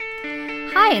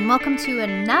Hi, and welcome to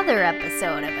another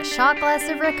episode of A Shot Glass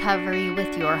of Recovery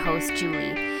with your host,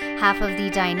 Julie, half of the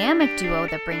dynamic duo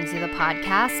that brings you the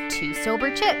podcast, Two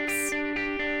Sober Chicks.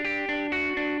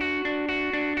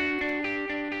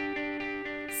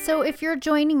 So if you're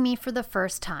joining me for the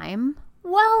first time,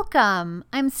 welcome!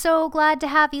 I'm so glad to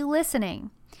have you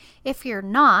listening. If you're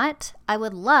not, I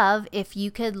would love if you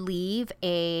could leave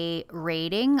a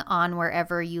rating on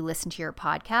wherever you listen to your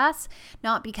podcasts,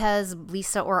 not because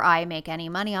Lisa or I make any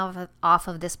money off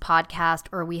of this podcast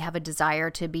or we have a desire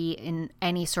to be in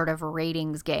any sort of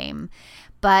ratings game.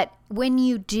 But when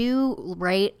you do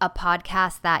rate a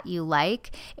podcast that you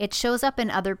like, it shows up in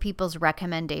other people's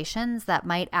recommendations that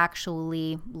might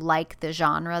actually like the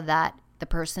genre that the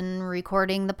person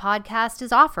recording the podcast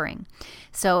is offering.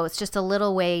 So it's just a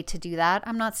little way to do that.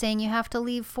 I'm not saying you have to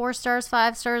leave 4 stars,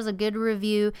 5 stars, a good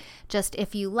review. Just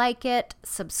if you like it,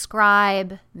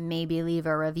 subscribe, maybe leave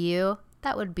a review.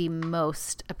 That would be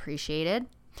most appreciated.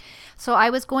 So I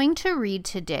was going to read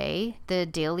today the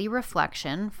daily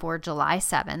reflection for July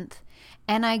 7th.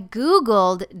 And I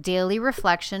Googled daily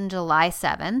reflection July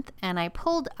 7th, and I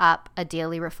pulled up a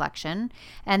daily reflection.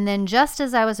 And then just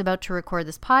as I was about to record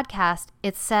this podcast,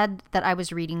 it said that I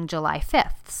was reading July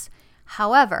 5th's.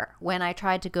 However, when I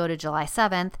tried to go to July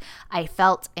 7th, I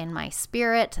felt in my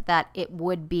spirit that it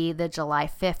would be the July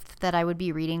 5th that I would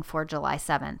be reading for July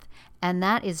 7th. And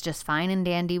that is just fine and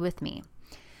dandy with me.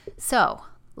 So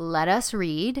let us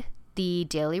read the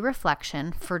daily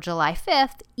reflection for July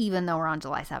 5th, even though we're on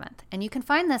July 7th. And you can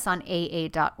find this on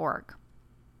aa.org.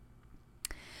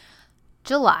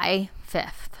 July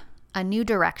 5th, a new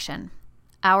direction.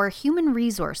 Our human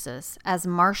resources, as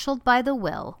marshaled by the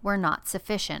will, were not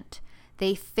sufficient.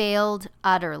 They failed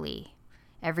utterly.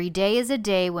 Every day is a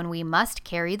day when we must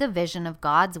carry the vision of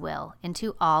God's will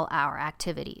into all our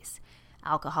activities.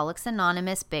 Alcoholics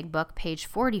Anonymous, Big Book, page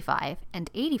 45 and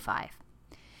 85.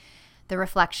 The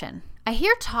reflection. I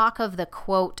hear talk of the,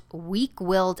 quote,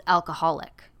 weak-willed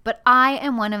alcoholic, but I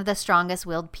am one of the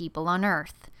strongest-willed people on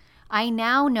earth. I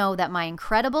now know that my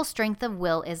incredible strength of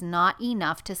will is not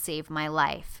enough to save my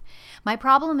life. My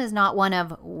problem is not one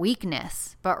of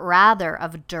weakness, but rather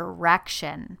of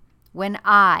direction. When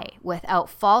I, without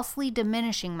falsely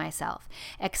diminishing myself,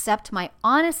 accept my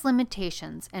honest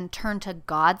limitations and turn to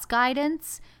God's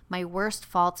guidance, my worst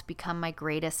faults become my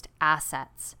greatest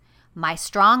assets. My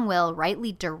strong will,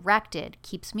 rightly directed,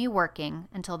 keeps me working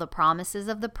until the promises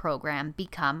of the program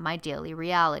become my daily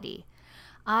reality.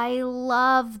 I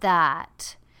love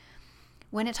that.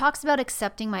 When it talks about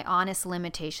accepting my honest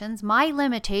limitations, my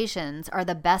limitations are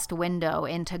the best window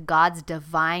into God's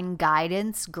divine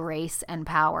guidance, grace, and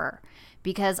power,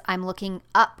 because I'm looking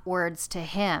upwards to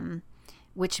Him,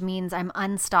 which means I'm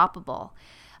unstoppable.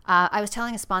 I was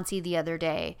telling a sponsee the other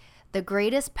day, the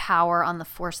greatest power on the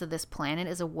force of this planet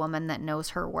is a woman that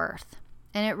knows her worth.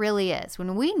 And it really is.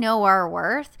 When we know our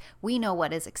worth, we know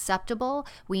what is acceptable.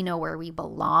 We know where we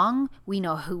belong. We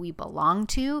know who we belong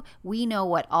to. We know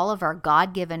what all of our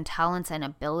God-given talents and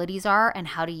abilities are and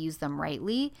how to use them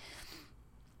rightly.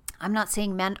 I'm not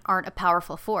saying men aren't a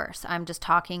powerful force. I'm just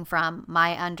talking from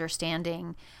my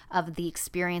understanding of the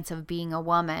experience of being a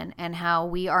woman and how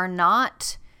we are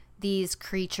not these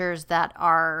creatures that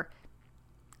are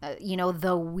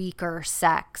the weaker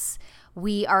sex.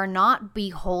 We are not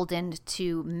beholden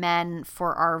to men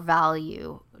for our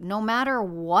value, no matter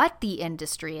what the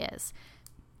industry is.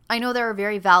 I know there are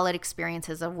very valid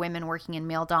experiences of women working in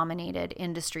male-dominated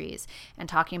industries and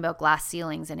talking about glass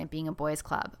ceilings and it being a boys'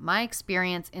 club. My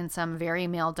experience in some very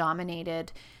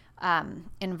male-dominated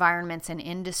environments and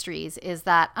industries is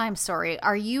that, I'm sorry,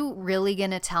 are you really going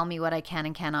to tell me what I can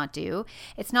and cannot do?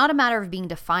 It's not a matter of being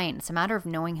defiant. It's a matter of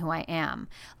knowing who I am.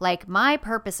 Like, my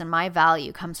purpose and my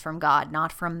value comes from God,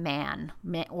 not from man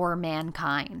or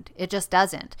mankind. It just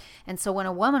doesn't. And so when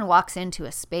a woman walks into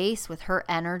a space with her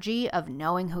energy of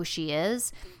knowing who she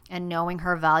is and knowing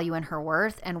her value and her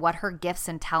worth and what her gifts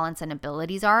and talents and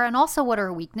abilities are and also what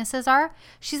her weaknesses are,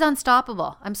 she's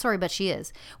unstoppable. I'm sorry, but she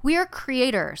is. We are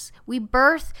creators. We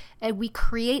birth and we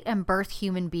create and birth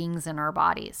human beings in our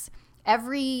bodies.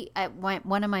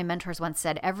 One of my mentors once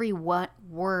said, every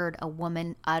word a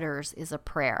woman utters is a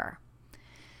prayer.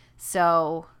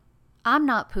 So I'm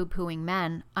not poo-pooing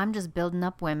men. I'm just building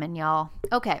up women, y'all.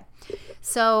 Okay,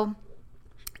 so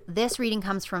this reading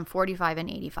comes from 45 and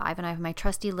 85, and I have my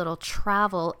trusty little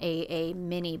travel AA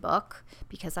mini book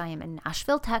because I am in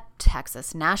Nashville,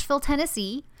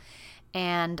 Tennessee,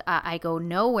 and I go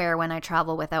nowhere when I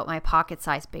travel without my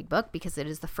pocket-sized big book because it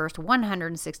is the first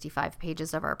 165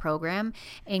 pages of our program,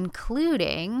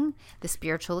 including the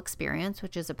spiritual experience,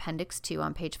 which is Appendix 2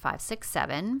 on page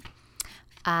 567,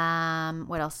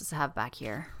 What else does it have back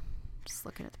here? Just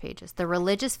looking at the pages. The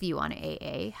religious view on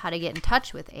AA, how to get in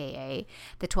touch with AA,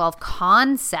 the 12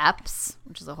 concepts,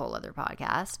 which is a whole other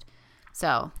podcast.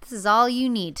 So this is all you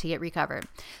need to get recovered.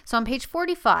 So on page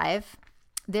 45,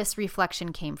 this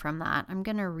reflection came from that. I'm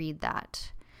going to read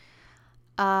that.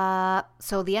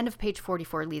 So the end of page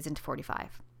 44 leads into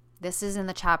 45. This is in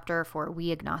the chapter for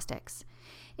We Agnostics.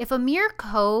 If a mere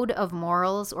code of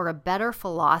morals or a better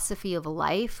philosophy of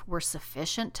life were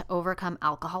sufficient to overcome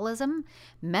alcoholism,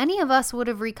 many of us would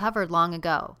have recovered long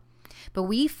ago. But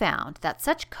we found that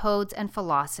such codes and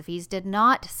philosophies did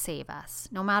not save us,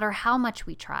 no matter how much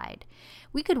we tried.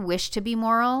 We could wish to be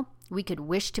moral. We could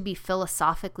wish to be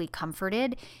philosophically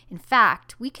comforted. In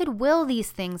fact, we could will these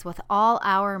things with all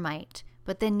our might,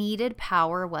 but the needed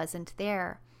power wasn't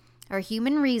there. Our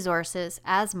human resources,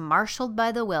 as marshaled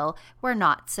by the will, were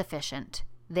not sufficient.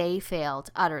 They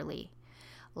failed utterly.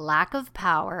 Lack of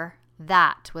power,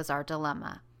 that was our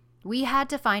dilemma. We had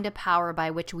to find a power by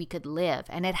which we could live,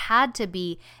 and it had to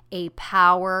be a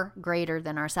power greater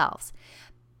than ourselves.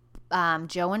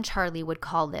 Joe and Charlie would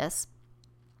call this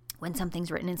when something's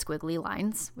written in squiggly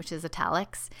lines, which is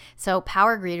italics. So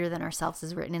power greater than ourselves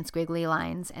is written in squiggly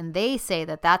lines. And they say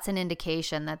that that's an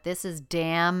indication that this is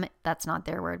that's not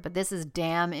their word, but this is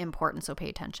damn important. So pay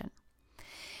attention.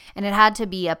 And it had to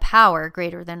be a power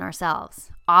greater than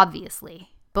ourselves,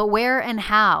 obviously. But where and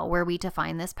how were we to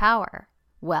find this power?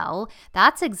 Well,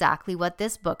 that's exactly what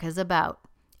this book is about.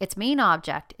 Its main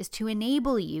object is to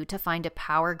enable you to find a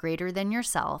power greater than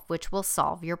yourself, which will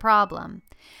solve your problem.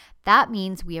 That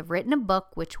means we have written a book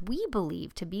which we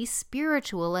believe to be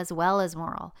spiritual as well as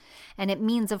moral. And it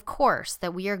means, of course,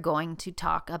 that we are going to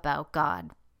talk about God.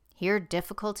 Here,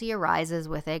 difficulty arises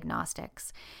with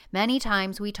agnostics. Many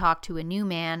times we talk to a new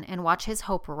man and watch his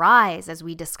hope rise as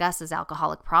we discuss his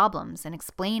alcoholic problems and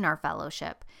explain our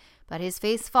fellowship. But his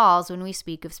face falls when we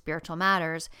speak of spiritual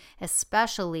matters,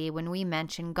 especially when we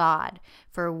mention God,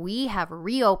 for we have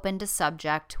reopened a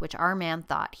subject which our man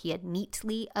thought he had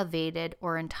neatly evaded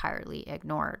or entirely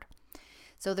ignored.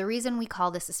 So the reason we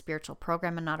call this a spiritual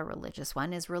program and not a religious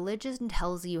one is religion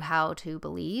tells you how to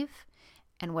believe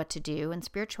and what to do, and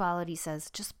spirituality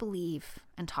says just believe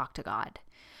and talk to God.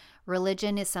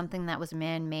 Religion is something that was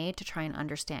man-made to try and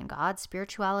understand God.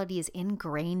 Spirituality is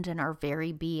ingrained in our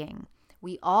very being.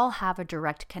 We all have a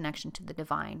direct connection to the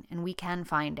divine, and we can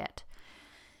find it.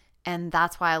 And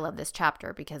that's why I love this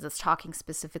chapter, because it's talking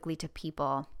specifically to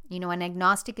people. You know, an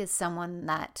agnostic is someone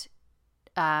that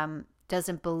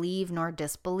doesn't believe nor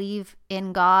disbelieve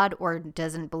in God, or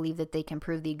doesn't believe that they can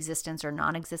prove the existence or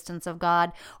non-existence of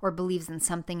God, or believes in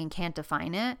something and can't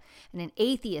define it. And an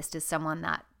atheist is someone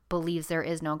that believes there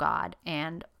is no God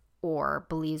and or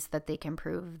believes that they can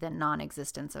prove the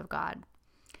non-existence of God.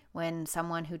 When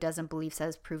someone who doesn't believe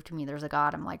says, prove to me there's a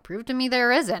God, I'm like, prove to me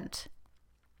there isn't.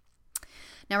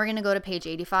 Now we're going to go to page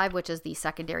 85, which is the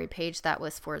secondary page that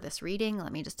was for this reading.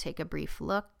 Let me just take a brief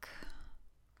look.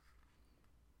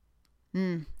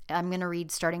 I'm going to read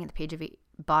starting at the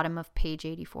bottom of page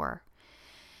 84.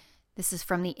 This is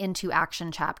from the Into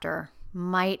Action chapter.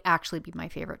 Might actually be my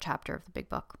favorite chapter of the big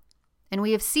book. And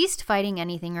we have ceased fighting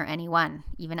anything or anyone,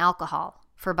 even alcohol.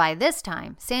 For by this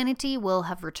time, sanity will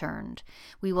have returned.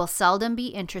 We will seldom be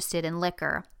interested in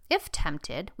liquor. If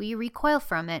tempted, we recoil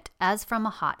from it as from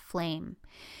a hot flame.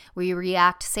 We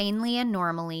react sanely and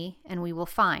normally, and we will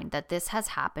find that this has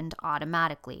happened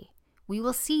automatically. We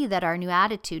will see that our new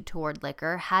attitude toward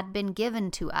liquor had been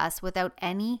given to us without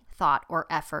any thought or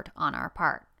effort on our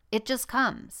part. It just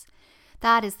comes.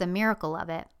 That is the miracle of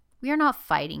it. We are not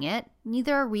fighting it,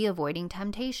 neither are we avoiding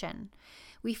temptation.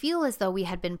 We feel as though we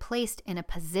had been placed in a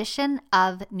position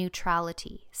of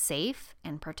neutrality, safe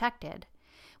and protected.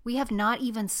 We have not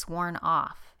even sworn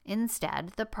off.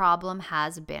 Instead, the problem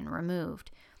has been removed.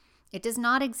 It does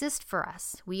not exist for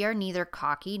us. We are neither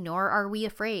cocky nor are we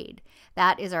afraid.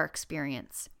 That is our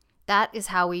experience. That is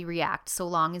how we react so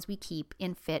long as we keep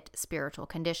in fit spiritual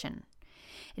condition.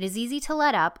 It is easy to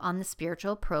let up on the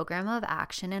spiritual program of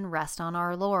action and rest on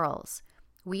our laurels.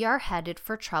 We are headed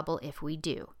for trouble if we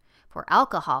do. For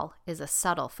alcohol is a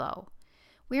subtle foe.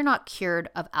 We are not cured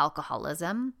of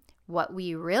alcoholism. What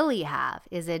we really have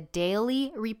is a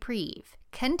daily reprieve,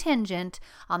 contingent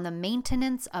on the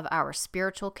maintenance of our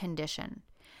spiritual condition.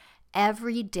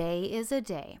 Every day is a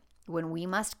day when we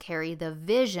must carry the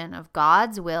vision of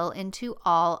God's will into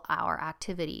all our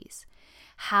activities.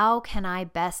 How can I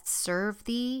best serve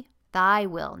thee? Thy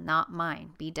will, not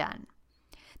mine, be done.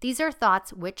 These are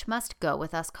thoughts which must go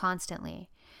with us constantly.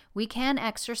 We can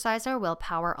exercise our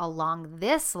willpower along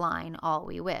this line all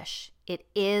we wish. It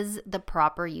is the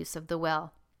proper use of the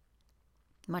will.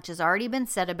 Much has already been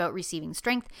said about receiving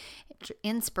strength,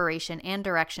 inspiration, and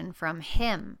direction from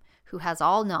Him who has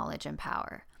all knowledge and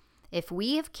power. If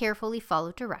we have carefully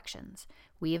followed directions,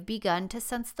 we have begun to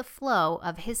sense the flow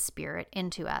of His Spirit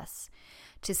into us.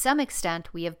 To some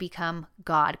extent, we have become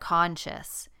God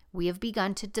conscious. We have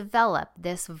begun to develop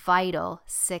this vital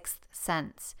sixth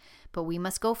sense, but we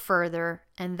must go further,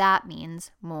 and that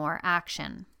means more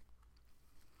action.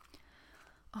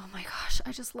 Oh my gosh,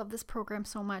 I just love this program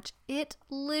so much. It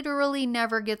literally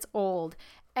never gets old.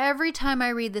 Every time I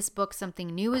read this book, something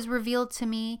new is revealed to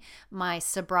me. My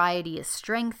sobriety is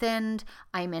strengthened.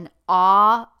 I'm in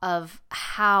awe of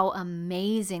how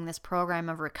amazing this program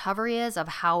of recovery is, of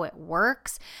how it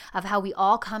works, of how we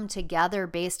all come together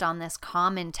based on this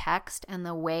common text and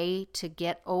the way to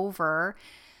get over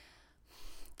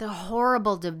the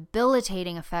horrible,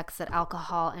 debilitating effects that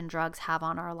alcohol and drugs have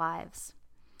on our lives.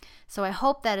 So I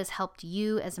hope that has helped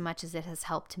you as much as it has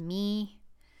helped me.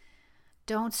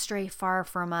 Don't stray far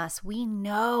from us. We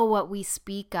know what we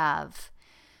speak of.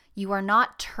 You are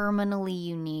not terminally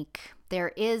unique.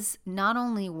 There is not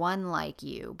only one like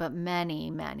you, but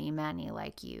many, many, many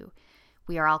like you.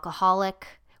 We are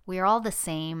alcoholic. We are all the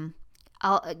same.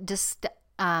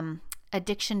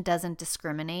 Addiction doesn't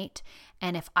discriminate.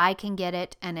 And if I can get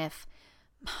it, and if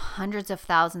hundreds of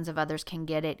thousands of others can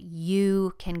get it,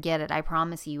 you can get it. I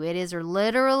promise you. It is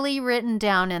literally written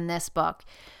down in this book.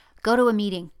 Go to a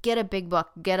meeting, get a big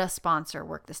book, get a sponsor,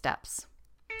 work the steps.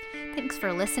 Thanks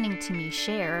for listening to me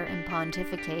share and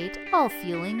pontificate. All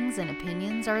feelings and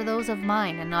opinions are those of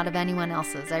mine and not of anyone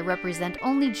else's. I represent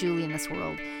only Julie in this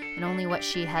world and only what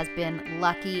she has been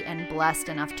lucky and blessed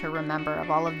enough to remember of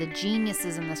all of the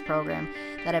geniuses in this program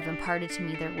that have imparted to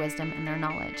me their wisdom and their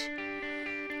knowledge.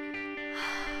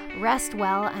 Rest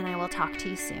well, and I will talk to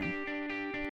you soon.